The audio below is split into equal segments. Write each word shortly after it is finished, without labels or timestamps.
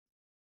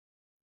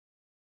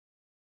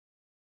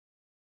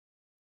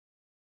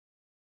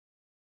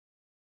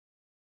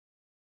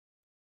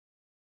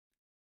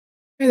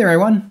Hey there,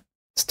 everyone.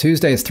 It's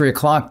Tuesday. It's 3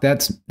 o'clock.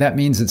 That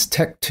means it's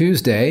Tech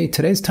Tuesday.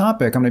 Today's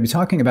topic, I'm going to be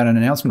talking about an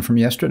announcement from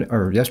yesterday,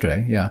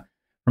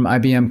 from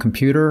IBM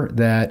Computer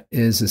that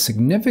is a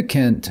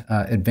significant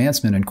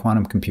advancement in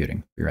quantum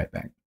computing. Be right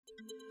back.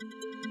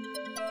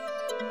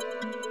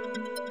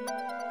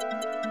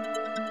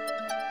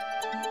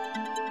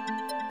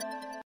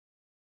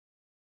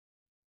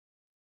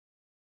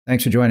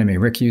 Thanks for joining me.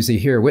 Rick Husey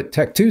here with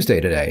Tech Tuesday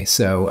today.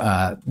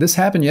 So this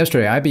happened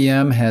yesterday.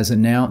 IBM has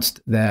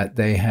announced that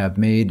they have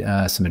made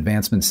some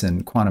advancements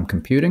in quantum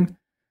computing.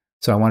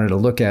 So I wanted to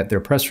look at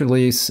their press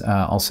release,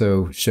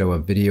 also show a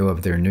video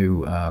of their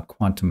new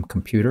quantum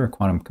computer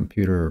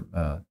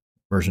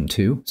version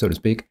 2, so to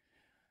speak.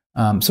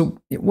 So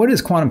what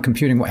is quantum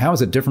computing? How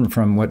is it different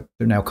from what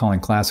they're now calling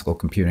classical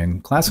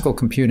computing? Classical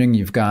computing,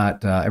 you've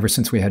got, ever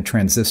since we had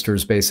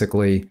transistors,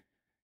 basically,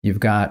 you've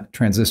got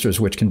transistors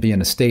which can be in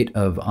a state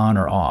of on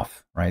or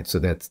off, right? So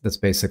that's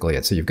basically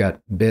it. So you've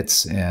got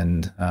bits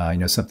and,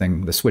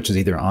 the switch is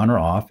either on or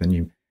off, and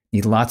you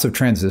need lots of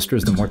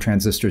transistors. The more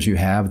transistors you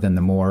have, then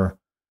the more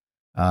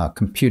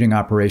computing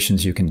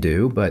operations you can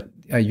do, but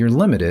you're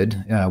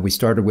limited. We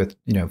started with,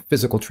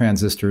 physical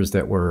transistors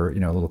that were,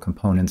 little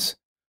components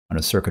on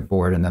a circuit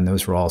board, and then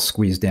those were all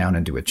squeezed down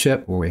into a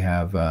chip where we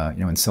have,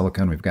 in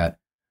silicon, we've got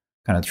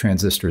kind of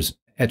transistors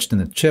etched in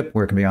the chip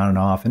where it can be on and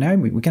off. And now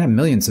we can have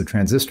millions of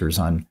transistors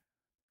on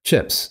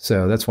chips.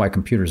 So that's why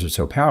computers are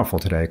so powerful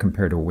today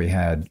compared to what we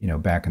had,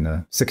 back in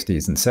the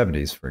 60s and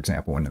 70s, for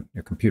example, when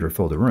a computer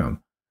filled a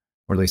room,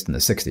 or at least in the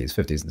 60s,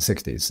 50s, and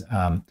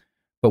 60s.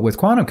 But with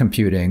quantum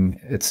computing,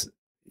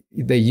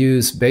 they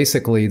use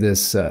basically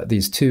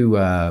these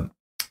two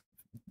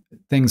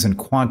things in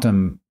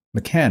quantum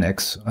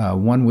mechanics.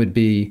 One would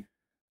be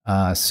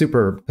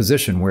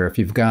superposition, where if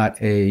you've got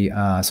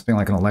something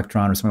like an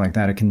electron or something like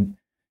that,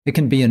 it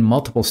can be in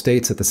multiple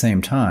states at the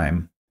same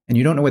time, and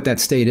you don't know what that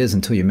state is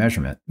until you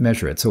measure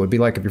it. So it would be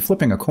like if you're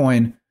flipping a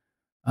coin,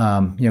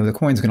 the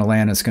coin's going to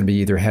land, it's going to be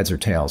either heads or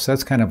tails. So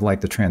that's kind of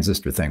like the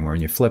transistor thing, where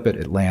when you flip it,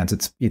 it lands,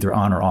 it's either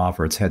on or off,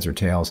 or it's heads or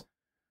tails.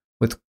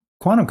 With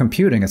quantum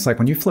computing, it's like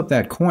when you flip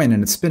that coin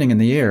and it's spinning in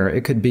the air,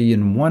 it could be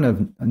in one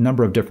of a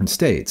number of different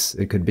states.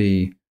 It could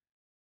be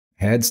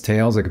heads,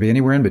 tails, it could be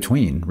anywhere in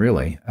between,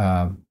 really.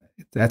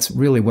 That's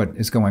really what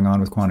is going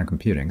on with quantum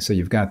computing. So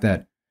you've got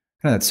that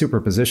kind of that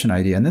superposition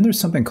idea. And then there's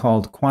something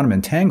called quantum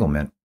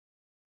entanglement.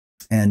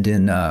 And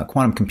in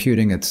quantum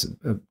computing, it's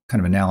kind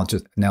of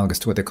analogous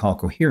to what they call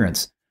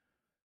coherence,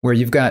 where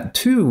you've got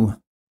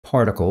two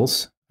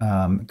particles,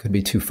 could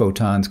be two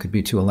photons, could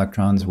be two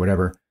electrons,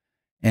 whatever,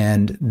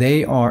 and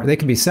they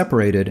can be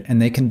separated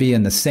and they can be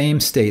in the same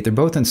state. They're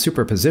both in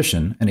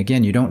superposition. And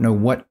again, you don't know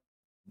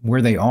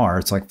where they are.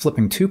 It's like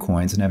flipping two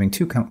coins and having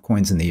two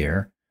coins in the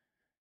air.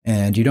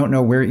 And you don't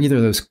know where either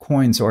of those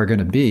coins are going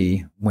to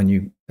be when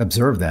you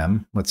observe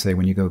them. Let's say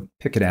when you go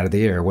pick it out of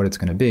the air, what it's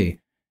going to be.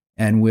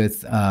 And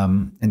with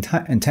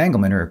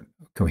entanglement or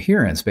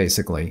coherence,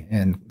 basically,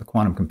 in the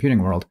quantum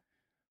computing world,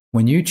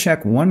 when you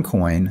check one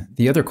coin,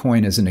 the other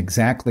coin is in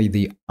exactly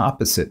the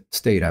opposite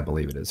state, I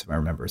believe it is, if I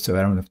remember. So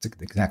I don't know if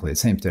it's exactly the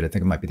same state. I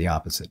think it might be the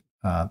opposite.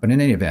 But in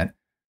any event,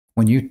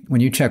 when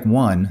you check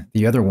one,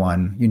 the other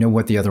one, you know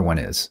what the other one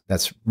is.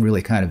 That's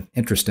really kind of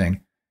interesting.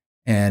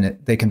 And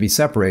they can be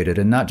separated,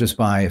 and not just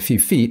by a few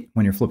feet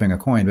when you're flipping a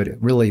coin, but it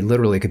really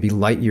literally could be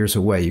light years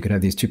away. You could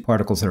have these two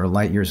particles that are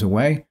light years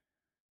away,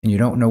 and you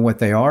don't know what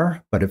they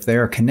are. But if they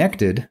are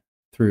connected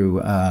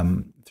through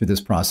this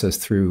process,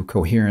 through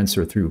coherence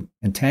or through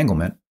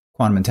entanglement,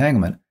 quantum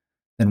entanglement,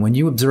 then when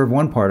you observe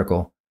one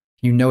particle,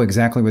 you know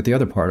exactly what the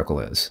other particle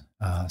is.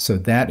 So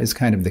that is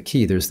kind of the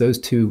key. There's those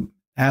two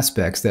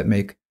aspects that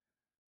make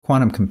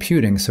quantum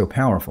computing so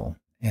powerful.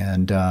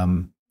 And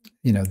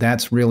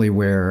that's really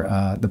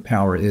where the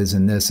power is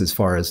in this, as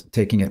far as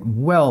taking it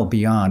well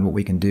beyond what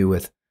we can do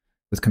with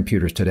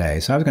computers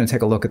today. So I was going to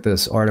take a look at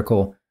this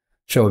article,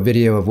 show a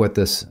video of what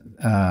this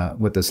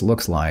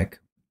looks like.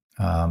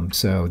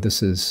 So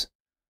this is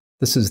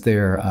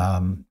their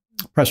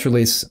press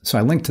release. So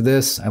I linked to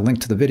this. I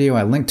linked to the video.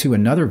 I linked to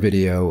another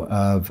video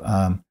of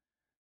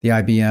the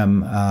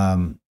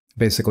IBM,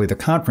 basically the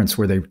conference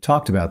where they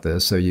talked about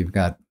this. So you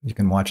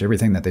can watch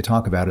everything that they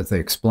talk about as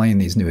they explain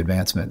these new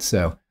advancements.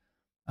 So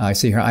I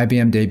see here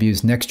IBM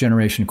debuts next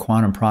generation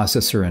quantum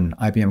processor in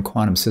IBM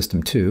Quantum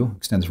System 2,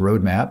 extends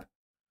roadmap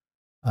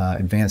to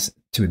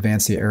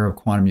advance the era of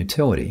quantum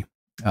utility.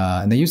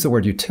 And they use the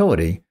word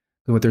utility.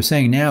 But what they're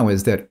saying now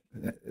is that,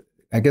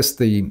 I guess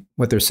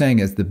what they're saying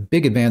is the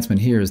big advancement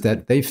here is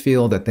that they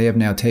feel that they have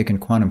now taken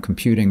quantum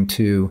computing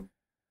to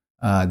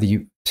a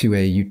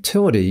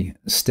utility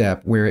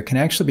step where it can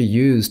actually be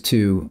used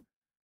to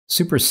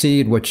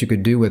supersede what you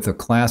could do with a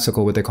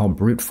classical, what they call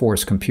brute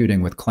force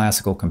computing with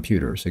classical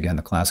computers. Again,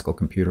 the classical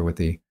computer with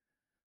the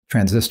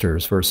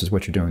transistors versus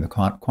what you're doing with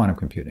quantum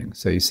computing.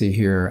 So you see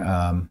here,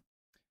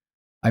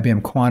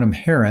 IBM Quantum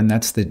Heron,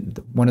 that's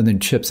one of the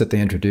chips that they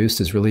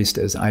introduced, is released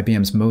as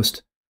IBM's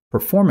most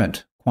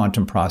performant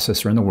quantum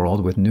processor in the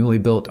world, with newly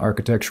built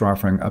architecture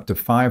offering up to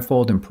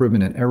 5-fold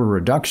improvement in error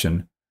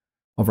reduction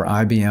over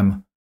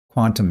IBM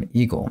Quantum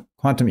Eagle.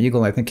 Quantum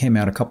Eagle, I think, came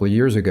out a couple of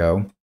years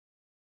ago.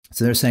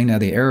 So they're saying now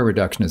the error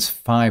reduction is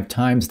 5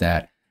 times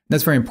that.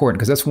 That's very important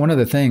because that's one of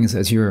the things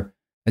as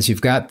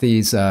you've got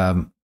these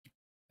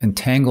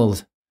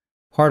entangled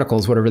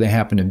particles, whatever they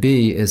happen to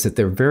be, is that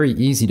they're very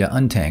easy to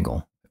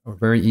untangle or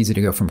very easy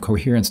to go from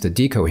coherence to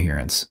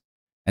decoherence.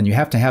 And you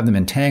have to have them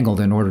entangled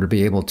in order to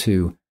be able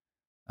to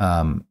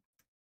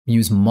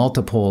use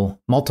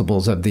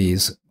multiples of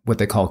these, what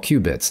they call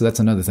qubits. So that's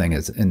another thing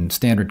is in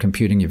standard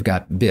computing, you've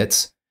got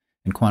bits.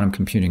 In quantum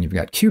computing, you've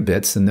got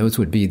qubits, and those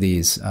would be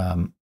these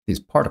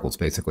particles,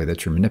 basically,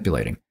 that you're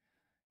manipulating.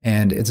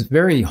 And it's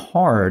very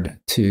hard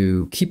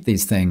to keep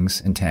these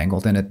things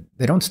entangled, and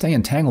they don't stay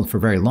entangled for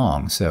very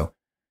long. So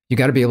you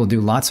got to be able to do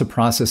lots of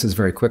processes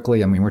very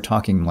quickly. I mean, we're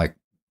talking like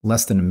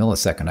less than a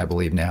millisecond, I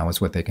believe now,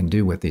 is what they can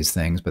do with these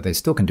things, but they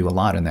still can do a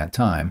lot in that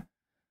time.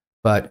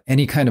 But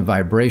any kind of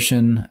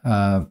vibration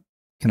can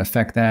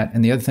affect that.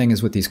 And the other thing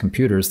is with these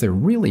computers, they're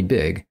really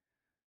big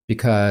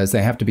because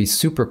they have to be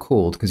super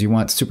cooled because you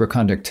want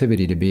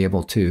superconductivity to be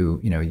able to,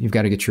 you've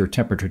got to get your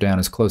temperature down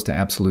as close to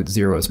absolute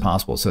zero as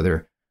possible. So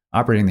they're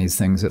operating these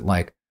things at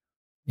like,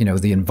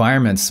 the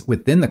environments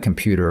within the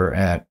computer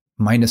at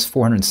minus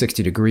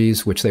 460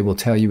 degrees, which they will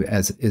tell you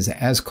is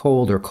as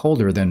cold or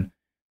colder than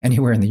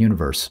anywhere in the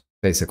universe,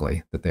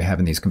 basically, that they have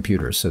in these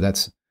computers. So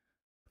that's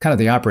kind of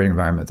the operating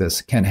environment.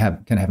 This can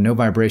have no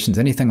vibrations,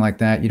 anything like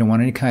that. You don't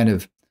want any kind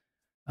of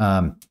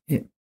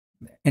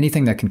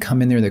anything that can come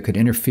in there that could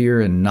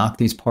interfere and knock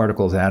these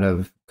particles out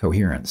of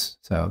coherence.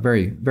 So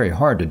very, very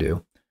hard to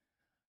do.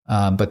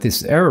 But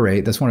this error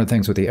rate, that's one of the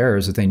things with the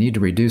errors, that they need to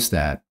reduce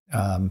that.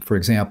 For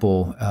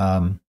example,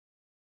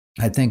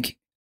 I think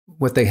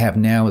what they have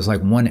now is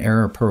like 1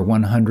 error per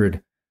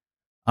 100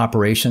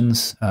 operation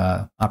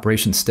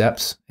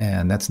steps,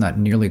 and that's not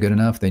nearly good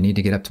enough. They need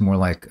to get up to more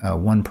like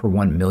 1 per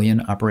 1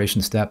 million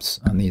operation steps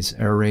on these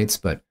error rates,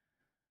 but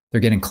they're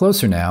getting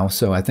closer now.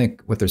 So I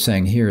think what they're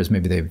saying here is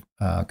maybe they've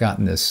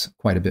gotten this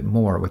quite a bit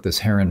more with this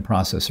Heron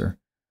processor.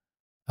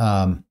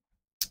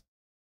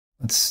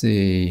 Let's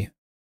see.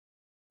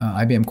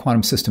 IBM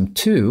Quantum System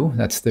 2,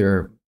 that's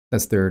their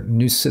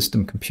new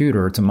system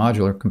computer. It's a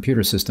modular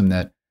computer system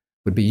that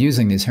would be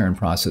using these Heron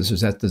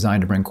processors. That's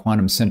designed to bring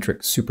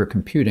quantum-centric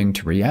supercomputing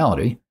to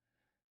reality.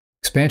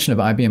 Expansion of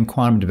IBM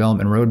Quantum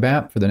Development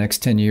Roadmap for the next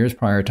 10 years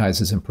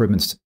prioritizes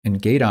improvements in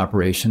gate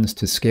operations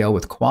to scale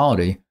with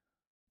quality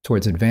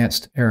towards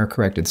advanced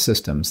error-corrected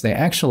systems. They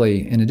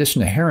actually, in addition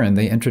to Heron,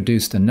 they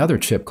introduced another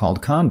chip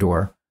called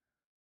Condor.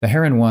 The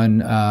Heron one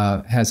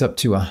has up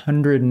to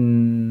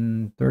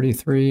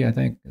 133, I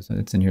think,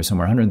 it's in here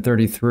somewhere,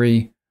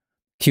 133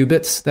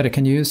 qubits that it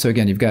can use. So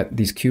again, you've got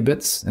these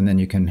qubits, and then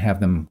you can have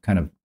them kind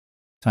of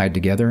tied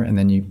together. And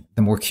then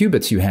the more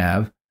qubits you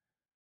have,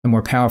 the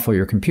more powerful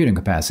your computing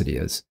capacity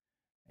is.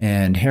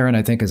 And Heron,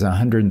 I think, is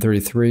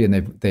 133,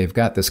 and they've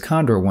got this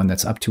Condor one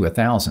that's up to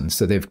 1,000.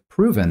 So they've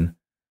proven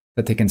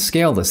that they can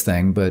scale this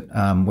thing, but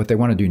what they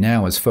want to do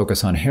now is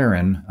focus on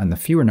Heron, on the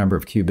fewer number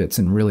of qubits,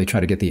 and really try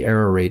to get the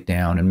error rate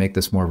down and make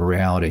this more of a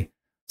reality.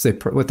 So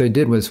what they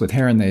did was with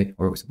Heron,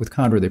 or with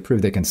Condor, they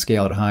proved they can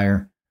scale it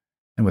higher.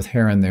 And with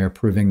Heron, they're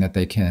proving that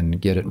they can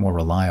get it more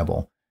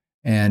reliable.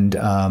 And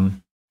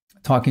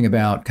talking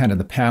about kind of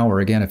the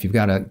power, again, if you've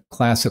got a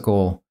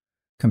classical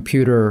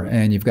computer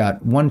and you've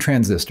got one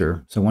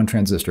transistor, so one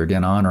transistor,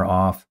 again, on or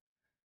off,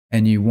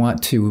 and you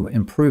want to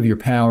improve your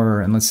power,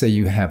 and let's say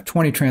you have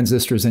 20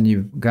 transistors and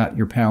you've got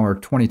your power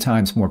 20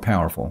 times more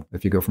powerful.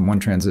 If you go from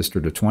 1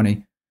 transistor to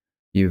 20,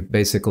 you've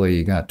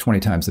basically got 20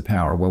 times the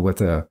power. Well,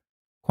 with a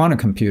quantum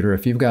computer,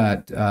 if you've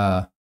got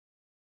 20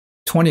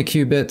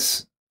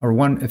 qubits, or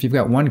if you've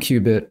got 1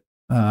 qubit,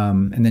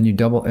 and then you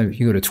if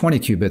you go to 20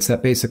 qubits,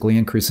 that basically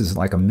increases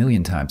like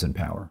 1,000,000 times in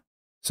power.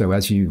 So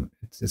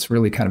it's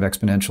really kind of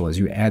exponential. As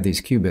you add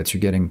these qubits, you're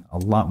getting a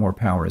lot more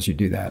power as you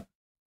do that.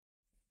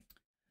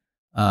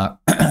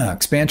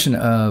 Expansion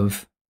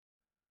of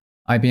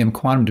IBM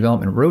Quantum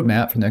Development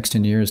Roadmap for the next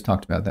 10 years.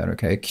 Talked about that.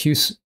 Okay.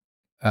 QSkit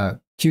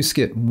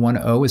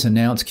 1.0 is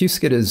announced.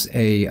 QSkit is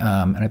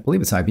and I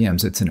believe it's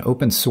IBM's. It's an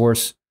open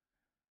source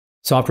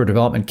software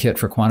development kit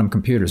for quantum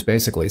computers,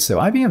 basically. So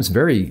IBM's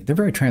they're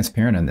very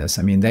transparent in this.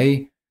 I mean,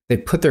 they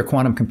put their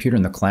quantum computer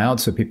in the cloud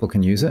so people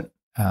can use it.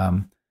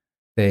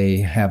 They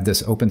have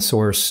this open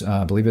source,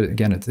 believe it,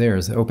 again, it's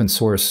theirs, the open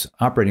source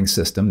operating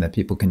system that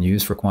people can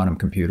use for quantum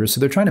computers. So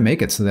they're trying to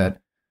make it so that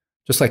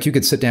just like you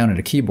could sit down at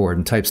a keyboard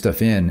and type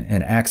stuff in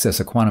and access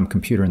a quantum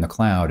computer in the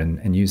cloud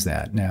and use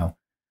that. Now,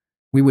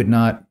 we would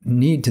not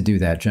need to do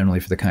that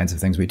generally for the kinds of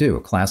things we do.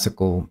 A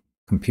classical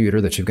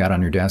computer that you've got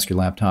on your desk, your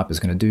laptop,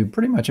 is going to do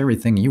pretty much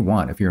everything you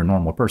want if you're a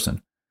normal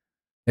person.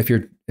 If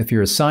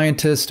you're a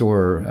scientist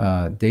or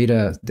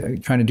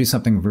trying to do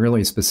something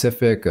really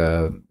specific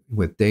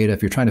with data,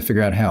 if you're trying to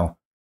figure out how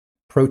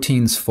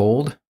proteins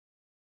fold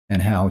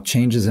and how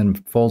changes in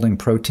folding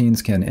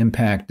proteins can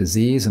impact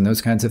disease and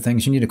those kinds of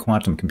things, you need a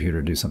quantum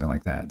computer to do something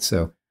like that.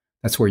 So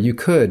that's where you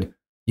could,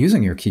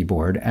 using your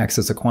keyboard,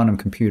 access a quantum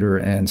computer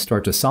and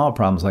start to solve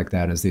problems like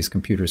that as these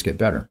computers get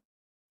better.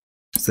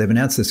 So they've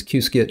announced this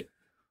QSkit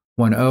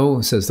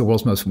 1.0 says the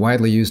world's most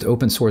widely used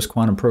open source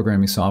quantum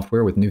programming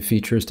software with new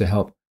features to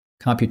help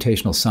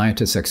computational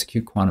scientists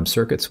execute quantum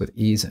circuits with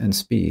ease and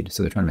speed.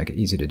 So they're trying to make it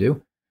easy to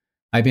do.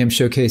 IBM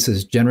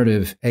showcases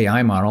generative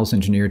AI models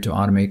engineered to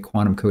automate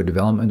quantum code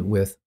development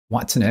with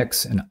Watson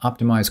X and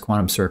optimized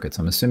quantum circuits.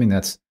 I'm assuming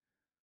that's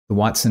the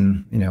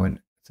Watson, and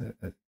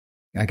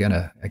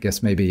I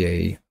guess maybe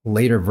a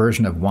later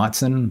version of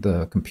Watson,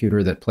 the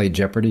computer that played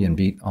Jeopardy and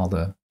beat all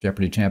the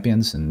Jeopardy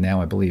champions. And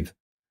now I believe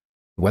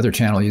the Weather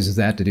Channel uses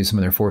that to do some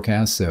of their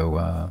forecasts.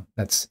 So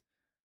that's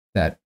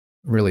that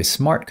really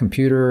smart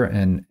computer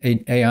and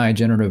AI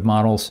generative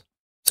models.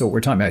 So what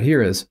we're talking about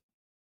here is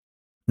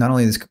not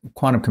only is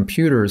quantum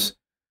computers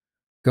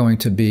going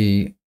to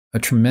be a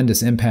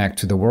tremendous impact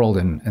to the world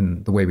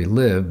and the way we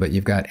live, but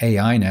you've got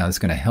AI now that's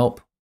going to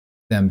help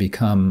them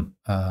become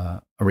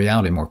a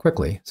reality more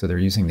quickly. So they're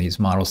using these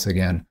models to,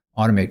 again,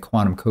 automate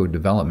quantum code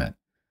development.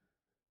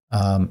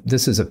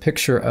 This is a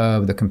picture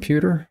of the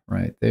computer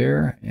right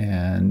there.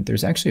 And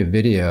there's actually a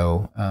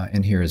video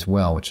in here as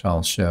well, which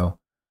I'll show.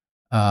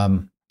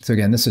 So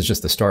again, this is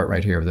just the start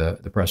right here of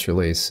the press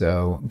release.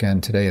 So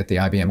again, today at the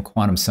IBM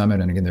Quantum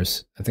Summit, and again,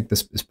 I think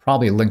this is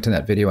probably a link to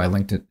that video. I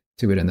linked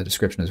to it in the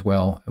description as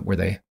well, where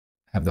they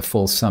have the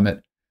full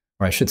summit,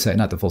 or I should say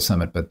not the full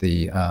summit, but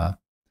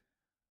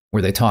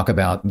where they talk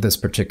about this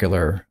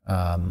particular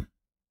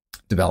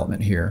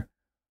development here.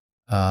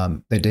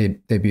 They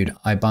debuted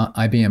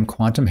IBM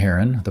Quantum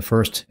Heron, the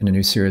first in a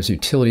new series of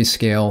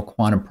utility-scale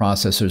quantum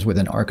processors with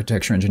an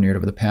architecture engineered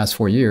over the past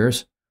 4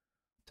 years,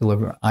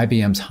 deliver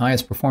IBM's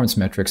highest performance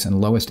metrics and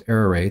lowest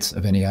error rates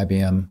of any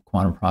IBM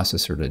quantum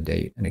processor to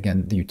date. And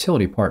again, the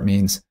utility part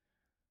means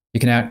you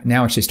can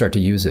now actually start to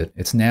use it.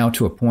 It's now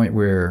to a point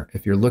where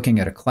if you're looking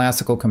at a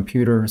classical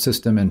computer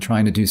system and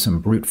trying to do some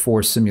brute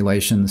force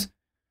simulations,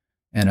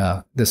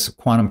 and this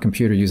quantum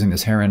computer using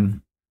this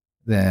Heron,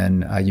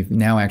 then you've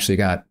now actually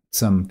got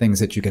some things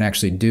that you can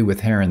actually do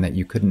with Heron that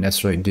you couldn't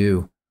necessarily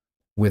do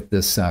with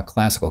this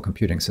classical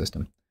computing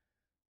system.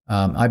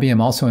 IBM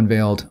also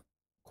unveiled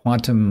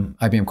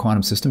IBM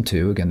Quantum System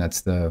 2. Again,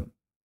 that's the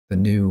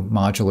new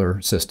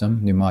modular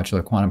system, new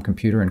modular quantum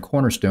computer and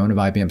cornerstone of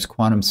IBM's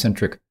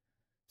quantum-centric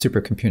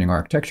supercomputing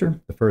architecture.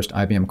 The first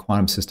IBM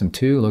Quantum System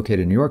 2, located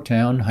in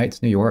Yorktown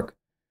Heights, New York,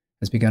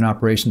 has begun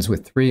operations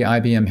with 3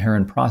 IBM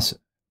Heron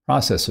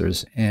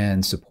processors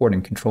and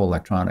supporting control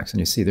electronics. And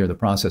you see there the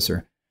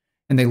processor.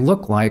 And they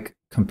look like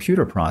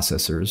computer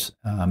processors.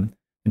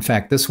 In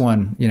fact, this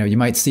one, you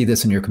might see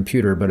this in your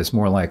computer, but it's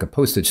more like a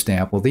postage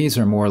stamp. Well, these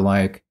are more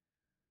like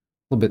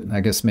a little bit,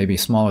 I guess, maybe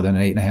smaller than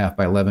an 8.5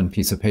 by 11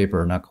 piece of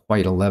paper, not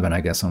quite 11,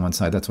 I guess, on one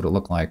side. That's what it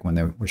looked like when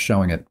they were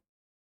showing it.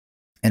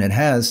 And it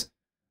has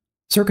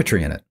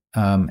circuitry in it.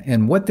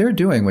 And what they're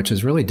doing, which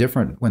is really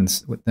different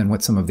than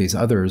what some of these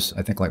others,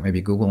 I think like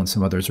maybe Google and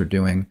some others are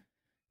doing,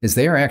 is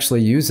they are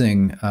actually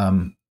using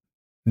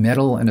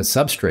metal and a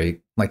substrate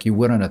like you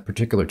would on a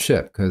particular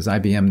chip, because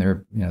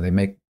IBM, they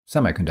make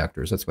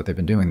semiconductors. That's what they've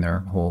been doing their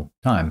whole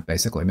time,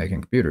 basically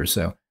making computers.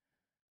 So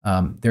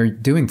they're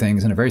doing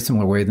things in a very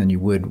similar way than you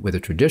would with a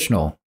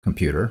traditional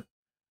computer.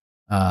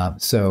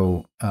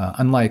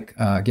 Unlike,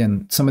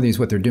 again, some of these,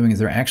 what they're doing is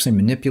they're actually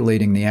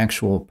manipulating the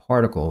actual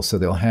particles. So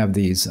they'll have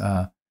these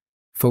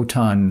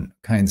photon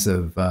kinds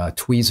of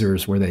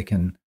tweezers where they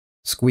can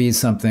squeeze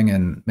something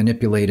and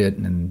manipulate it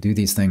and do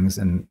these things.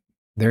 And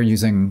they're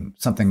using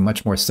something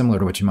much more similar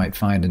to what you might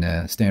find in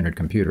a standard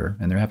computer.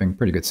 And they're having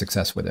pretty good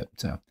success with it.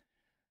 So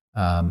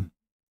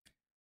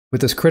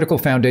with this critical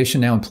foundation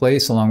now in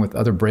place, along with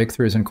other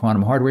breakthroughs in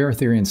quantum hardware,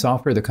 theory, and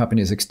software, the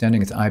company is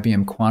extending its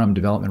IBM quantum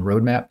development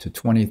roadmap to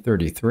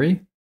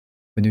 2033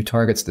 with new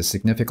targets to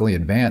significantly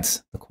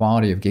advance the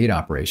quality of gate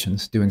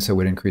operations. Doing so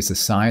would increase the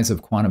size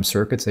of quantum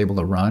circuits able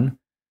to run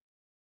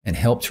and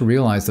help to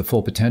realize the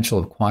full potential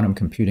of quantum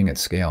computing at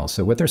scale.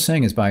 So what they're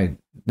saying is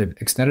they've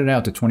extended it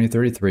out to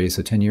 2033,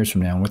 so 10 years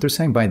from now. And what they're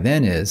saying by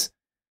then is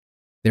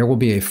there will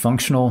be a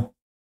functional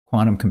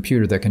quantum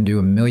computer that can do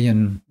 1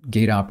 million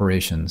gate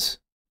operations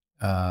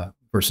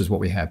versus what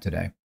we have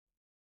today.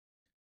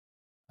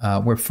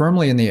 We're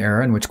firmly in the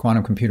era in which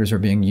quantum computers are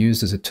being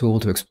used as a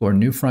tool to explore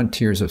new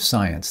frontiers of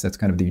science. That's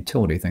kind of the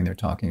utility thing they're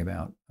talking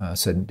about,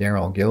 said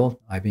Daryl Gill,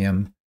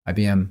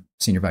 IBM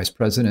Senior Vice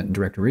President and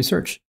Director of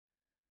Research.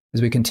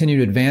 As we continue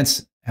to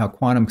advance how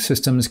quantum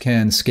systems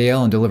can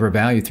scale and deliver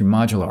value through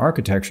modular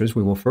architectures,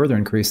 we will further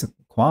increase the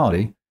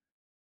quality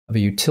of a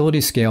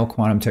utility-scale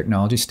quantum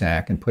technology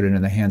stack and put it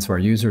in the hands of our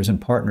users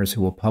and partners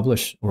who will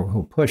publish or who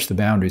will push the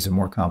boundaries of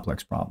more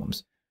complex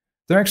problems.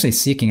 They're actually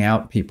seeking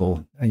out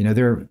people.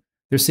 They're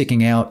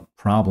seeking out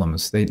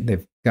problems.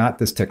 They've got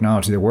this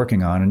technology they're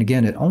working on, and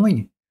again, it's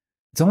only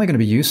going to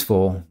be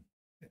useful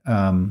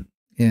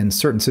in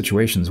certain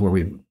situations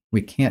where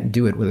we can't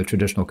do it with a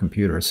traditional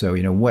computer. So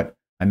what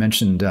I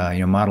mentioned,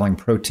 modeling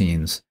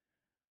proteins,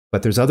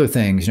 but there's other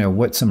things.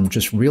 What some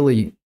just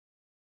really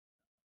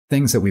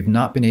things that we've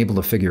not been able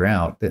to figure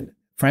out that,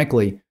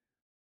 frankly,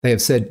 they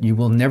have said you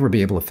will never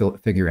be able to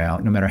figure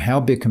out. No matter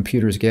how big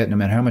computers get, no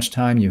matter how much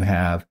time you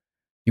have,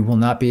 you will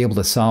not be able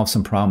to solve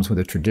some problems with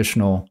a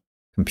traditional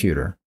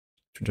computer.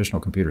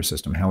 traditional computer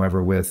system.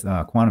 However, with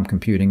quantum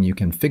computing, you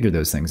can figure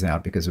those things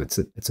out because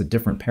it's a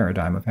different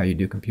paradigm of how you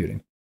do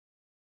computing.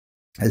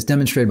 As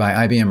demonstrated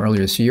by IBM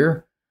earlier this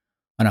year,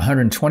 on a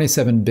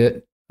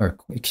 127-bit or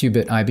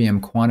qubit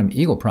IBM Quantum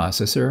Eagle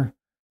processor,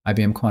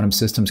 IBM Quantum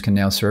Systems can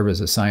now serve as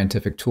a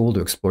scientific tool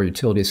to explore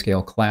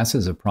utility-scale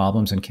classes of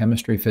problems in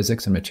chemistry,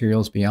 physics, and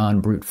materials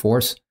beyond brute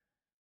force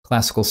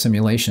classical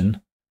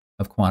simulation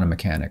of quantum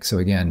mechanics. So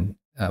again,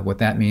 what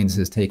that means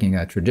is taking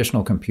a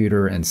traditional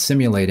computer and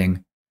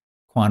simulating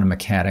quantum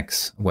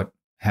mechanics, what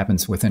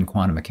happens within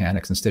quantum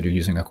mechanics, instead of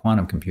using a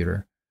quantum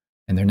computer.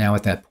 And they're now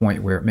at that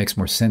point where it makes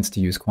more sense to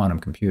use quantum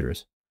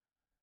computers.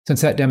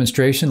 Since that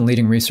demonstration,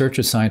 leading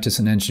researchers, scientists,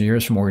 and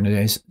engineers from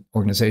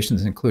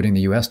organizations including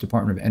the U.S.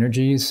 Department of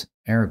Energy's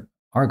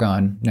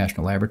Argonne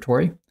National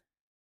Laboratory,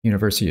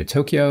 University of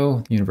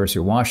Tokyo, the University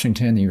of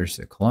Washington, the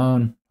University of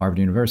Cologne, Harvard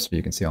University,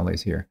 you can see all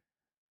these here.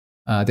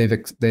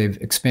 They've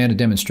expanded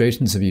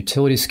demonstrations of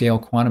utility-scale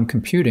quantum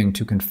computing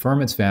to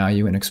confirm its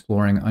value in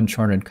exploring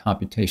uncharted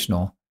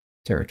computational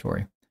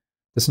territory.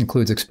 This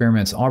includes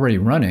experiments already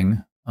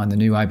running on the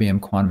new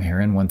IBM Quantum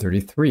Heron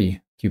 133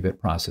 qubit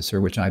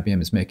processor, which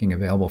IBM is making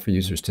available for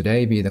users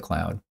today via the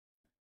cloud.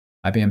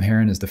 IBM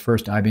Heron is the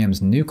first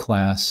IBM's new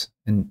class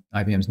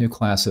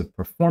of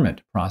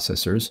performant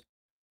processors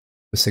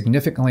with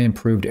significantly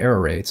improved error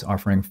rates,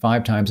 offering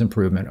 5 times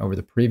improvement over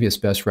the previous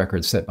best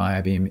record set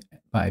by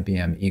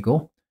IBM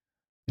Eagle.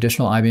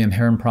 Additional IBM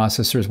Heron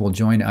processors will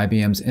join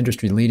IBM's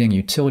industry-leading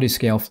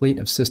utility-scale fleet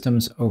of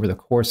systems over the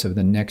course of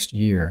the next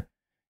year.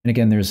 And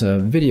again, there's a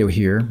video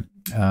here,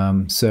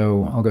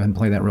 so I'll go ahead and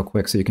play that real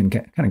quick so you can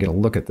kind of get a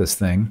look at this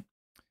thing.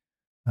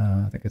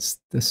 I think it's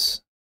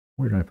this.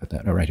 Where did I put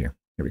that? Oh, right here.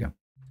 Here we go.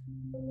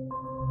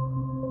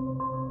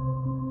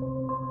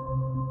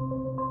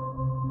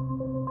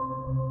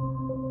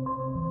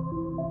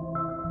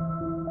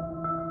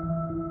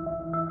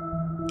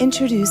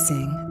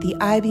 Introducing the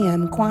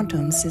IBM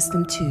Quantum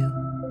System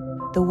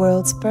 2, the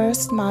world's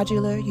first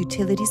modular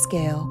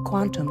utility-scale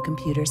quantum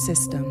computer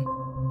system.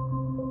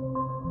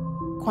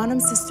 Quantum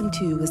System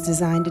 2 was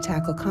designed to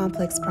tackle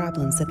complex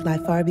problems that lie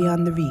far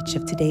beyond the reach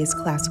of today's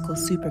classical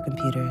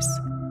supercomputers.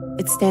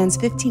 It stands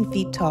 15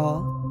 feet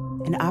tall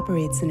and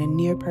operates in a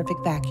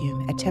near-perfect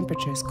vacuum at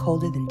temperatures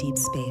colder than deep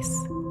space.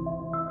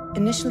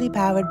 Initially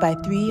powered by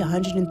 3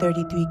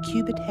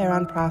 133-qubit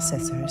Heron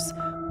processors,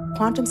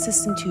 Quantum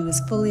System 2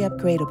 is fully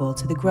upgradable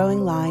to the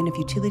growing line of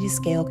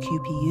utility-scale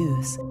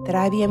QPUs that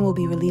IBM will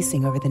be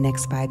releasing over the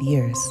next 5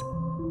 years.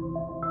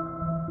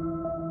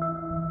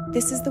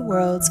 This is the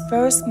world's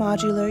first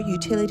modular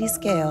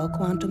utility-scale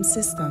quantum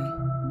system.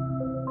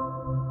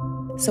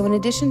 So in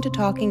addition to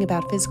talking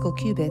about physical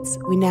qubits,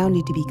 we now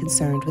need to be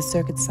concerned with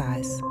circuit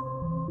size.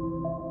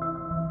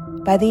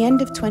 By the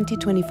end of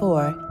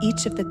 2024,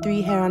 each of the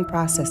 3 Heron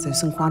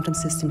processors in Quantum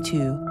System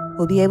 2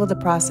 will be able to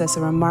process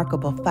a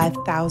remarkable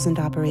 5,000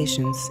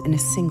 operations in a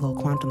single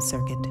quantum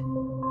circuit.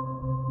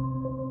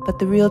 But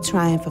the real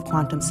triumph of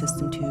Quantum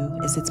System 2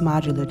 is its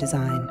modular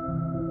design.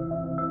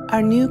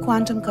 Our new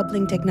quantum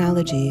coupling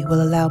technology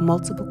will allow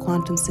multiple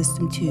Quantum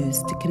System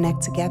 2s to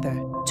connect together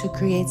to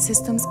create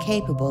systems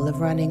capable of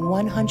running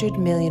 100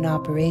 million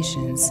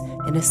operations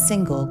in a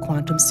single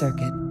quantum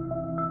circuit.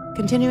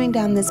 Continuing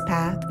down this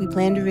path, we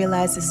plan to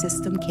realize a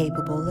system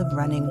capable of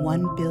running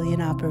 1 billion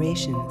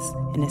operations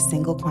in a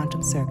single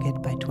quantum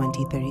circuit by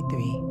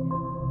 2033.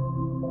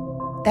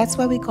 That's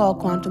why we call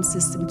Quantum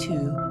System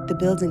 2 the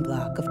building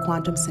block of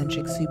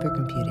quantum-centric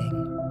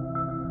supercomputing.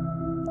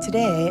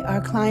 Today,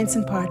 our clients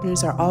and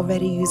partners are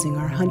already using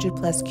our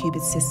 100-plus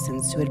qubit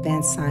systems to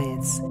advance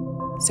science,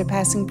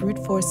 surpassing brute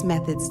force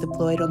methods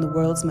deployed on the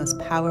world's most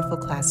powerful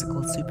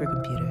classical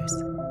supercomputers.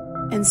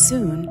 And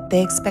soon,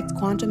 they expect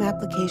quantum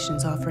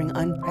applications offering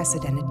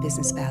unprecedented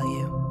business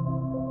value.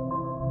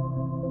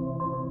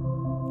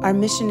 Our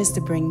mission is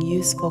to bring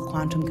useful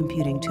quantum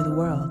computing to the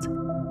world,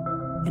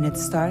 and it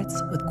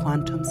starts with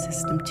Quantum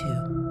System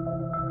 2.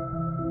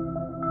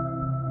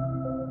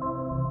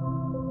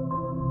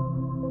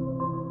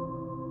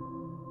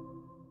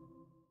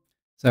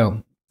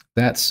 So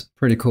that's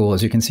pretty cool.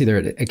 As you can see there,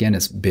 again,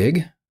 it's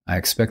big. I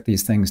expect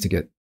these things to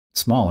get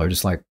smaller,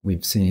 just like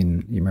we've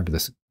seen. You remember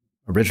this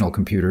original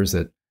computers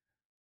that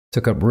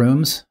took up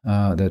rooms,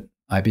 that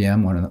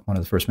IBM, one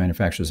of the first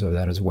manufacturers of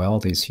that as well,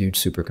 these huge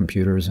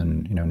supercomputers.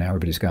 And now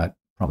everybody's got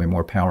probably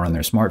more power on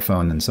their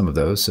smartphone than some of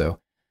those. So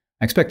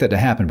I expect that to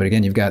happen. But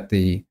again, you've got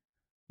the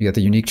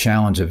unique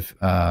challenge of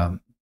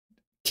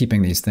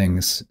keeping these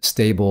things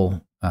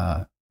stable,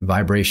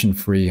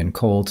 vibration-free and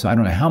cold. So I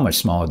don't know how much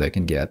smaller they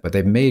can get, but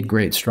they've made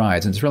great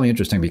strides. And it's really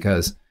interesting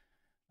because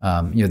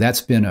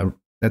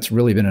that's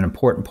really been an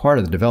important part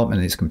of the development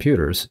of these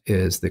computers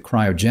is the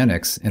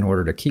cryogenics in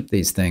order to keep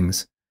these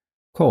things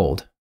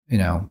cold.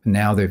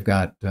 Now they've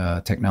got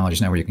technologies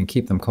now where you can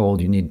keep them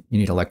cold. You need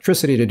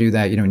electricity to do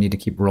that. You don't need to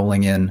keep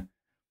rolling in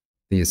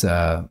these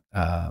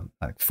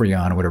like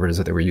Freon or whatever it is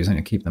that they were using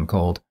to keep them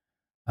cold.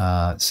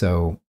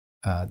 So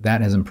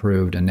that has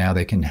improved, and now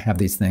they can have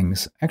these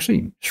things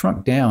actually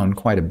shrunk down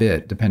quite a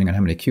bit, depending on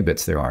how many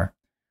qubits there are.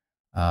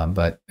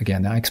 But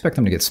again, I expect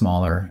them to get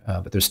smaller,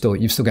 but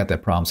you've still got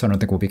that problem. So I don't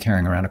think we'll be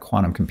carrying around a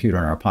quantum computer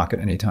in our pocket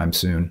anytime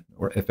soon,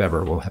 or if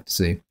ever, we'll have to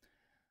see.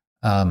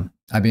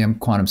 IBM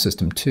Quantum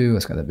System 2,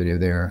 it's got that video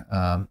there.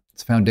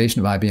 It's the foundation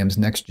of IBM's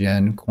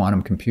next-gen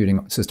quantum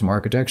computing system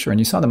architecture. And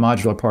you saw the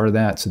modular part of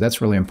that, so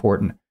that's really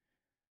important.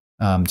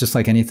 Just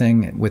like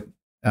anything,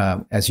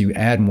 as you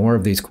add more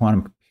of these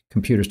quantum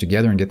computers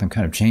together and get them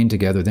kind of chained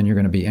together, then you're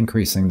going to be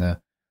increasing the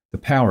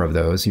power of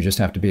those. You just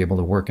have to be able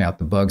to work out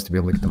the bugs to be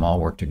able to get them all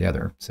work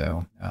together.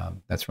 So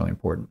that's really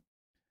important.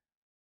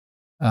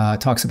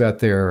 Talks about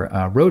their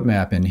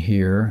roadmap in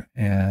here,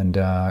 and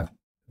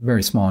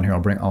very small in here.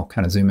 I'll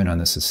kind of zoom in on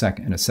this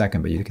in a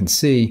second, but you can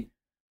see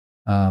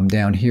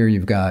down here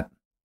you've got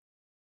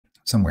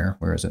somewhere.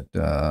 Where is it?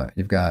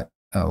 You've got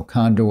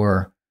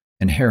Condor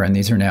and Heron.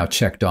 These are now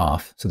checked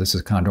off. So this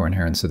is Condor and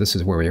Heron. So this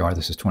is where we are.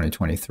 This is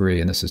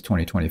 2023, and this is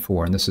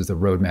 2024, and this is the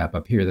roadmap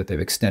up here that they've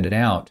extended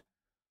out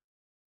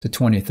to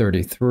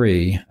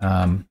 2033.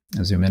 I'll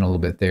zoom in a little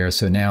bit there.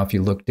 So now if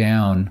you look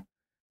down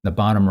the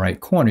bottom right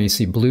corner, you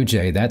see Blue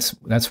Jay. That's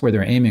where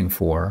they're aiming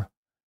for.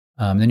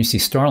 Then you see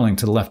Starling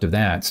to the left of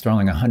that.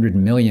 Starling 100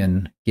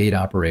 million gate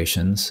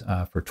operations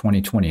for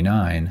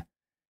 2029.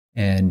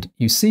 And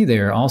you see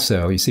there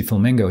also, you see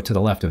Flamingo to the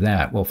left of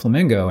that. Well,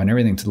 Flamingo and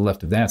everything to the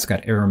left of that's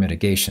got error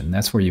mitigation.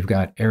 That's where you've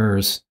got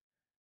errors,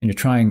 and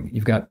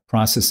you've got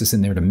processes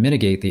in there to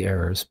mitigate the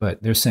errors.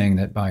 But they're saying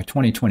that by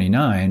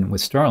 2029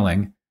 with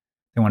Starling,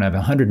 they want to have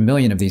 100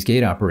 million of these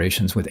gate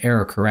operations with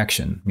error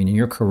correction, meaning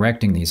you're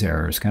correcting these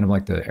errors, kind of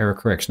like the error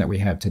correction that we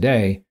have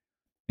today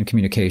in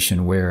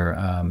communication, where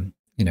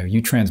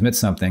you transmit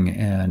something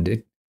and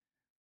it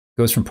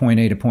goes from point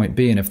A to point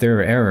B, and if there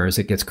are errors,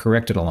 it gets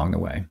corrected along the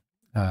way,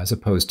 as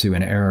opposed to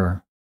an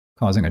error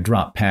causing a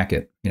drop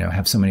packet.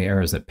 Have so many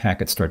errors that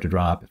packets start to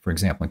drop, for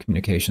example, in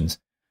communications.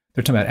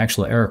 They're talking about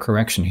actual error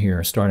correction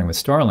here, starting with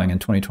Starling in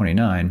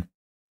 2029.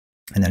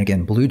 And then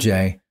again, Blue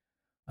Jay,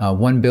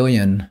 1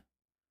 billion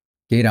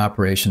gate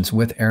operations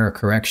with error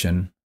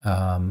correction.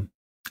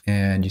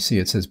 And you see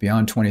it says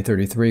beyond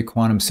 2033,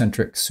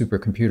 quantum-centric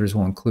supercomputers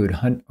will include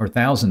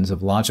thousands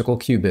of logical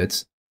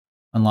qubits,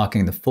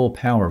 unlocking the full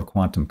power of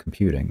quantum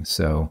computing.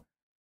 So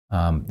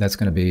that's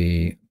going to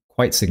be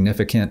quite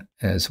significant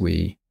as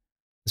we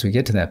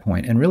get to that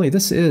point. And really, I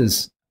think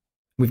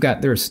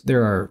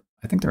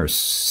there are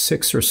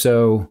 6 or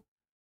so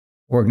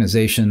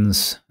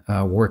organizations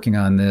working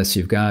on this.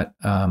 You've got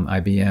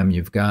IBM,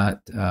 you've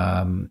got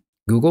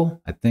Google,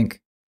 I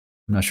think.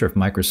 I'm not sure if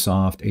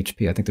Microsoft,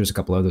 HP, I think there's a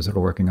couple others that are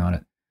working on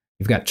it.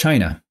 You've got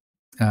China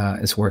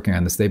is working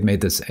on this. They've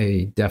made this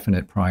a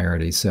definite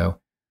priority. So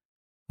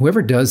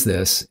whoever does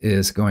this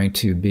is going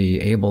to be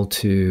able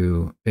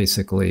to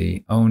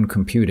basically own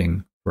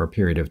computing for a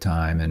period of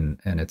time. And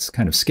it's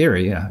kind of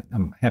scary.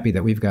 I'm happy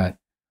that we've got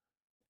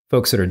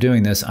folks that are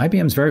doing this.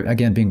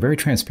 IBM's being very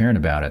transparent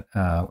about it.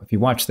 If you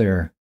watch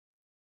their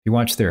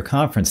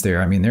conference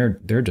there, I mean,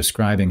 they're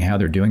describing how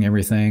they're doing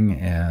everything,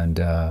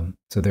 and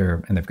so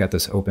they've got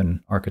this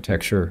open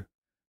architecture,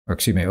 or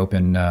excuse me,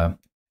 open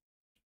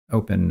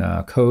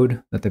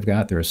code that they've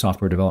got. They're a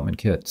software development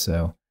kit.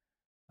 So,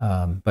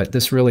 but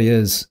this really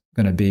is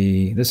going to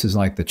be. This is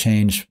like the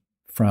change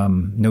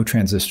from no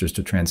transistors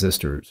to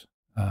transistors.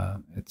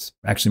 It's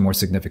actually more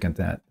significant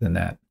than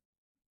that.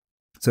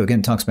 So again,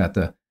 it talks about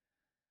the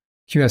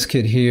QS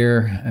kit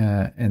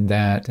here and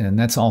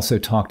that's also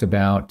talked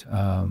about.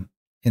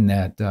 In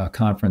that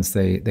conference,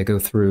 they go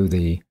through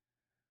the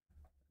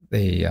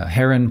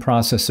Heron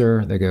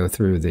processor. They go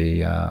through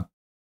the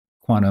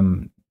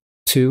Quantum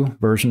 2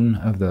 version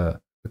of the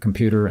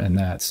computer and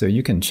that. So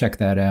you can check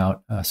that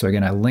out. So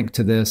again, I link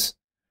to this,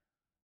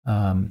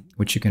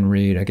 which you can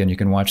read. Again, you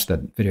can watch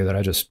that video that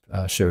I just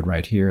showed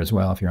right here as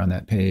well if you're on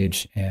that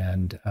page.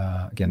 And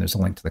again, there's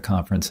a link to the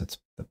conference. This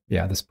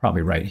is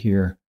probably right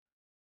here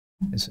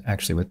is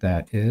actually what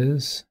that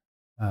is.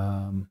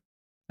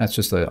 That's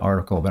just the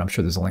article, but I'm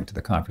sure there's a link to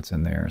the conference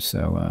in there.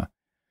 So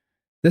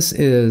this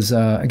is,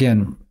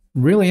 again,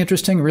 really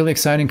interesting, really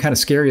exciting, kind of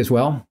scary as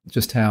well,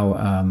 just how,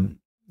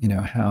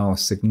 how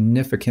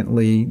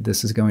significantly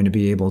this is going to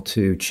be able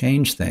to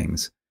change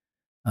things.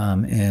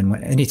 And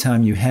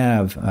anytime you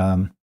have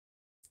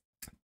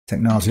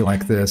technology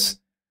like this,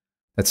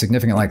 that's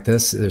significant like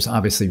this, there's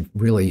obviously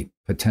really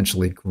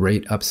potentially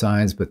great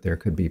upsides, but there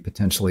could be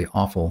potentially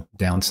awful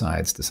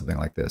downsides to something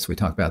like this. We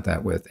talk about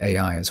that with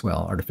AI as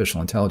well,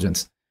 artificial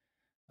intelligence.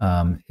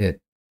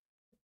 It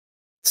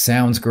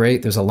sounds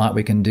great. There's a lot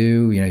we can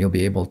do. You'll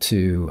be able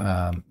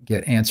to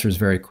get answers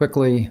very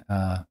quickly.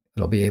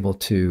 It'll be able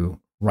to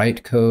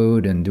write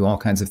code and do all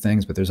kinds of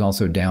things, but there's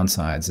also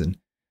downsides and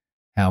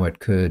how it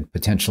could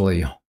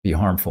potentially be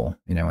harmful.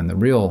 And the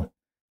real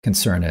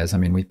concern is,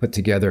 we put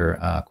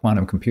together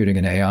quantum computing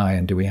and AI,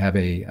 and do we have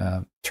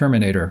a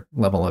Terminator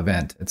level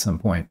event at some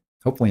point?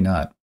 Hopefully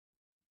not.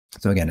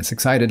 So again, it's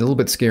exciting, a little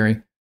bit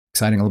scary,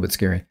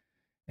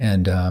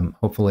 and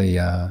hopefully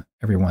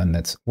everyone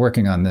that's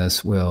working on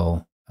this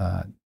will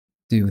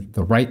do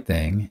the right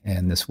thing,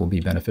 and this will be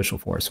beneficial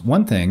for us.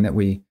 One thing that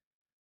we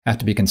have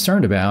to be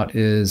concerned about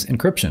is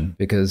encryption,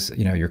 because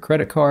your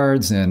credit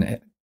cards and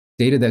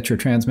data that you're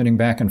transmitting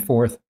back and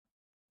forth,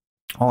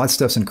 all that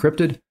stuff's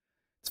encrypted.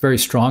 It's very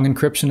strong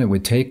encryption. It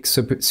would take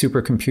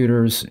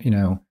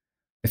supercomputers.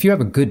 If you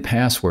have a good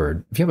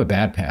password, if you have a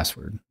bad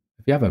password,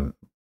 if you have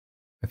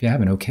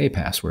an okay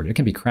password, it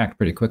can be cracked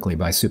pretty quickly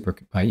by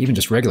even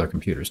just regular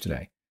computers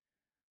today.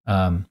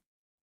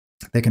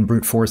 They can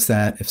brute force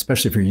that,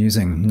 especially if you're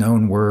using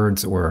known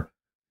words or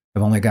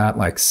have only got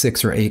like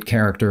 6 or 8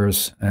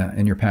 characters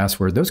in your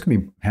password. Those can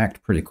be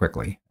hacked pretty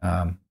quickly.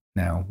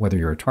 Now, whether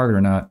you're a target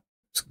or not,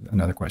 is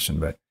another question,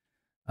 but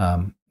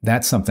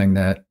that's something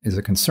that is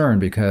a concern,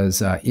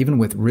 because even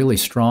with really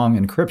strong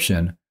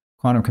encryption,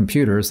 quantum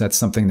computers, that's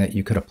something that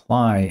you could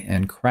apply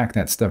and crack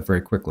that stuff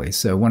very quickly.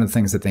 So one of the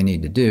things that they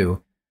need to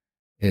do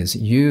is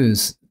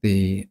use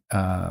the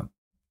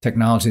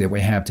technology that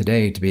we have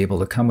today to be able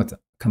to come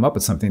up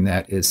with something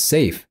that is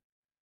safe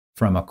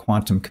from a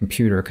quantum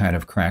computer kind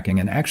of cracking.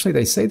 And actually,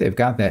 they say they've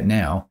got that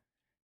now.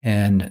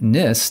 And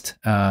NIST,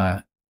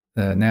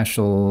 the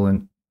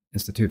National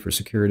Institute for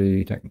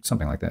Security,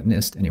 something like that,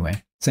 NIST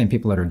anyway, same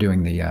people that are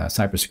doing the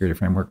cybersecurity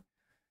framework,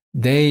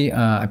 they,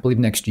 I believe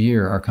next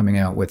year, are coming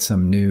out with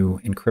some new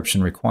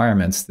encryption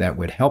requirements that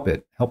would help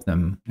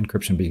them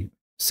encryption be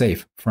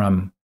safe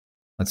from,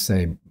 let's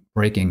say,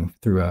 breaking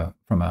through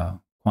from a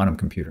quantum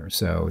computer.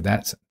 So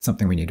that's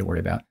something we need to worry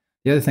about.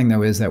 The other thing,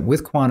 though, is that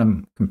with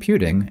quantum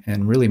computing,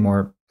 and really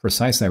more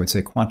precisely, I would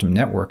say quantum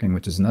networking,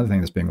 which is another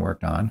thing that's being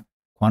worked on,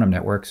 quantum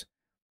networks,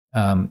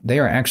 they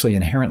are actually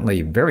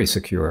inherently very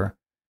secure,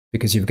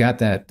 because you've got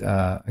that,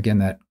 again,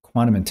 that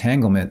quantum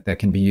entanglement that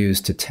can be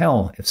used to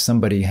tell if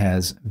somebody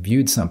has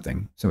viewed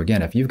something. So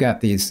again, if you've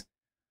got these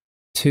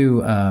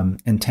two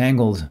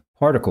entangled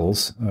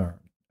particles, or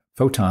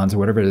photons, or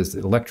whatever it is,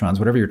 electrons,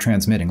 whatever you're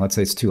transmitting, let's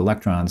say it's 2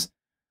 electrons,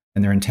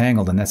 and they're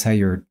entangled, and that's how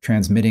you're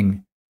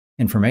transmitting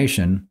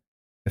information.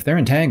 If they're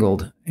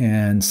entangled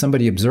and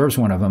somebody observes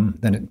one of them,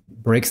 then it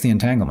breaks the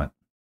entanglement.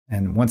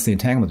 And once the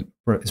entanglement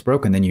is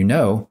broken, then you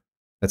know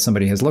that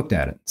somebody has looked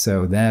at it.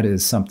 So that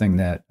is something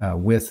that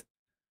with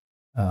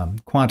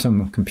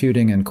quantum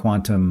computing and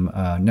quantum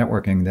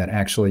networking, that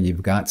actually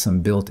you've got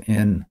some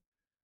built-in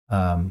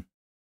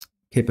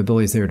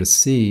capabilities there to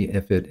see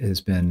if it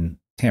has been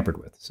tampered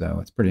with. So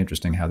it's pretty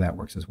interesting how that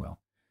works as well.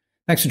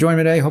 Thanks for joining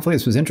me today. Hopefully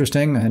this was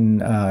interesting,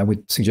 and I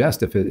would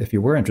suggest if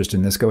you were interested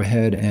in this, go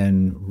ahead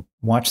and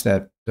watch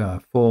that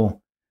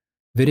full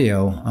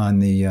video on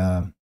the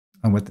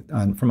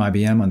from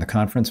IBM on the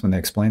conference when they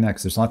explain that,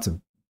 because there's lots of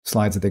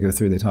slides that they go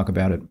through. They talk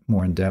about it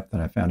more in depth,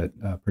 and I found it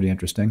pretty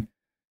interesting.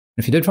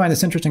 If you did find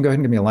this interesting, go ahead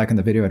and give me a like on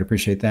the video. I'd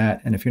appreciate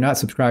that. And if you're not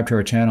subscribed to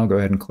our channel, go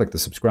ahead and click the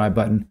subscribe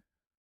button,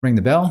 ring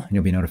the bell, and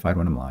you'll be notified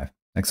when I'm live.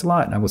 Thanks a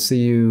lot, and I will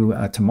see you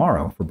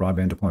tomorrow for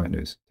Broadband Deployment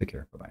News. Take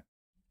care. Bye-bye.